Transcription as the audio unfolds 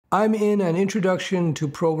I'm in an introduction to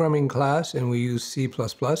programming class and we use C++.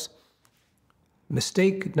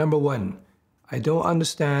 Mistake number one, I don't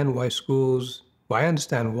understand why schools, well, I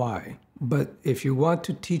understand why, but if you want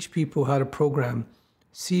to teach people how to program,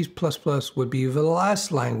 C++ would be the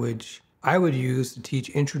last language I would use to teach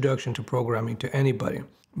introduction to programming to anybody.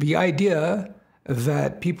 The idea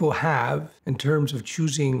that people have in terms of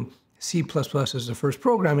choosing C++ as the first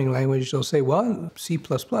programming language, they'll say, well, C++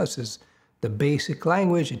 is the basic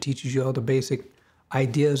language. It teaches you all the basic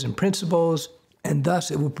ideas and principles, and thus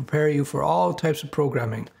it will prepare you for all types of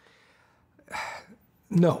programming.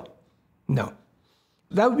 No.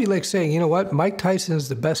 That would be like saying, you know what, Mike Tyson is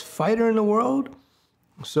the best fighter in the world,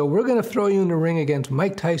 so we're going to throw you in the ring against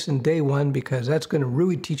Mike Tyson day one because that's going to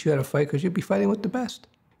really teach you how to fight because you'll be fighting with the best.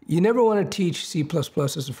 You never want to teach C++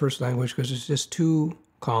 as the first language because it's just too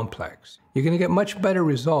complex. You're going to get much better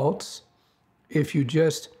results if you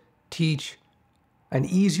just teach an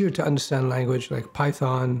easier to understand language like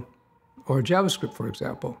Python or JavaScript, for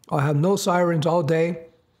example. I'll have no sirens all day.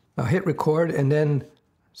 I'll hit record and then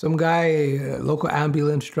some guy, a local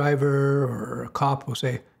ambulance driver or a cop will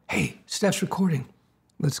say, hey, Steph's recording.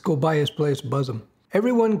 Let's go by his place, buzz him.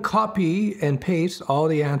 Everyone copy and paste all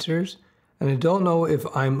the answers, and I don't know if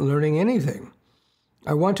I'm learning anything.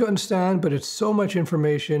 I want to understand, but it's so much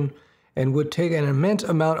information and would take an immense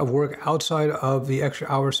amount of work outside of the extra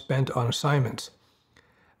hours spent on assignments.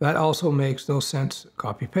 That also makes no sense,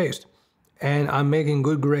 copy-paste. And I'm making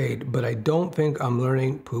good grade, but I don't think I'm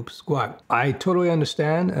learning poop squat. I totally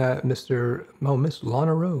understand, Miss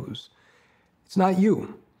Lana Rose. It's not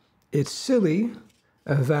you. It's silly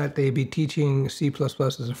that they be teaching C++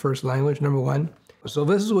 as a first language, number one. So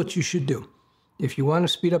this is what you should do. If you want to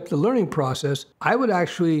speed up the learning process, I would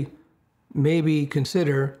actually maybe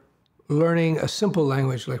consider learning a simple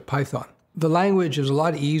language like Python. The language is a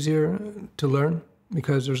lot easier to learn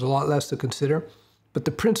because there's a lot less to consider, but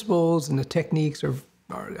the principles and the techniques are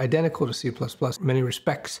identical to C++ in many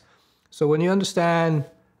respects. So when you understand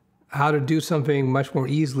how to do something much more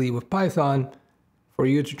easily with Python, for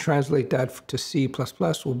you to translate that to C++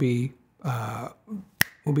 will be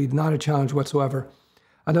not a challenge whatsoever.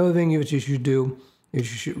 Another thing you should do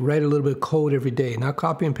is you should write a little bit of code every day, not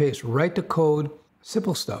copy and paste. Write the code,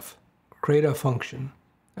 simple stuff. Create a function,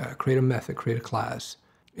 create a method, create a class,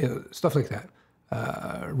 stuff like that.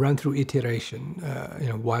 Run through iteration,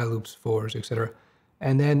 while loops, fors, etc.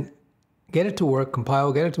 And then get it to work,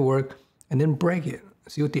 compile, get it to work, and then break it.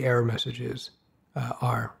 See what the error messages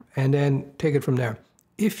are, and then take it from there.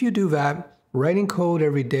 If you do that, writing code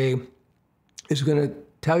every day is going to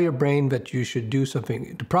tell your brain that you should do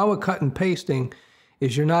something. The problem with cut and pasting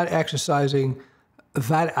is you're not exercising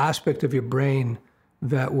that aspect of your brain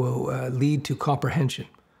that will lead to comprehension.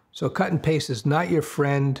 So cut and paste is not your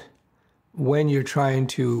friend when you're trying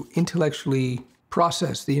to intellectually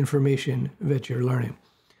process the information that you're learning.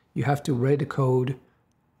 You have to write the code,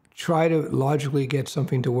 try to logically get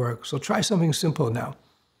something to work. So try something simple now.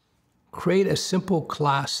 Create a simple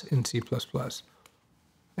class in C++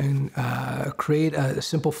 and create a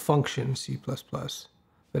simple function in C++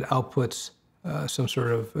 that outputs some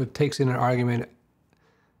sort of, it takes in an argument,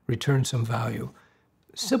 returns some value.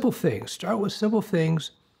 Simple things. Start with simple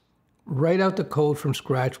things. Write out the code from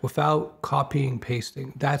scratch without copying,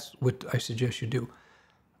 pasting. That's what I suggest you do.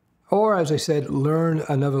 Or, as I said, learn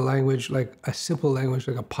another language, like a simple language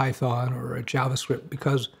like a Python or a JavaScript,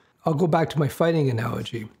 because I'll go back to my fighting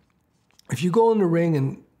analogy. If you go in the ring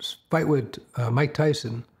and fight with Mike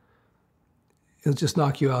Tyson, he'll just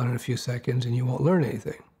knock you out in a few seconds and you won't learn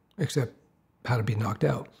anything, except how to be knocked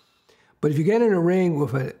out. But if you get in a ring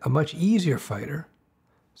with a much easier fighter,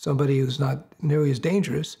 somebody who's not nearly as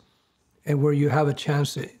dangerous, and where you have a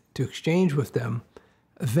chance to exchange with them,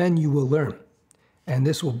 then you will learn. And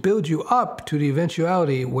this will build you up to the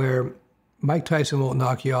eventuality where Mike Tyson won't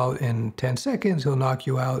knock you out in 10 seconds, he'll knock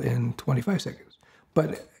you out in 25 seconds.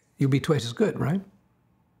 But you'll be twice as good, right?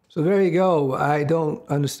 So there you go. I don't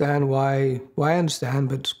understand why I understand,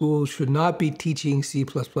 but schools should not be teaching C++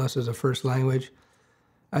 as a first language.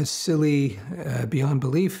 That's silly beyond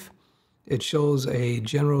belief. It shows a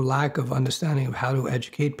general lack of understanding of how to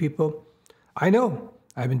educate people. I know.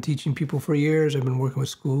 I've been teaching people for years. I've been working with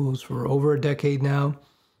schools for over a decade now,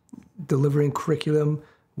 delivering curriculum.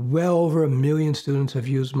 Well over 1 million students have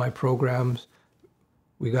used my programs.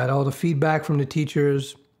 We got all the feedback from the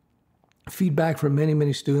teachers, feedback from many,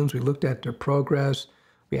 many students. We looked at their progress.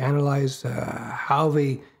 We analyzed how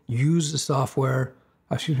they use the software,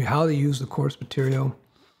 how they use the course material.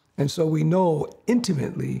 And so we know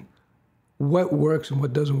intimately what works and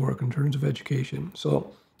what doesn't work in terms of education.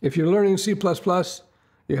 So if you're learning C++,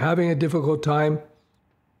 you're having a difficult time,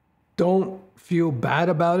 Don't feel bad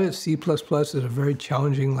about it. C++ is a very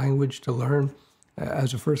challenging language to learn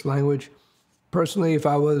as a first language. Personally, if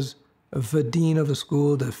I was the dean of the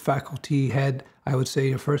school, the faculty head, I would say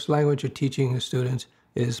your first language you're teaching the students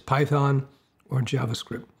is Python or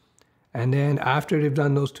JavaScript. And then after they've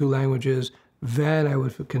done those two languages, then I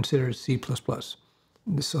would consider C++,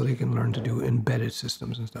 so they can learn to do embedded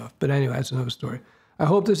systems and stuff. But anyway, that's another story. I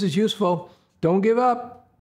hope this is useful. Don't give up.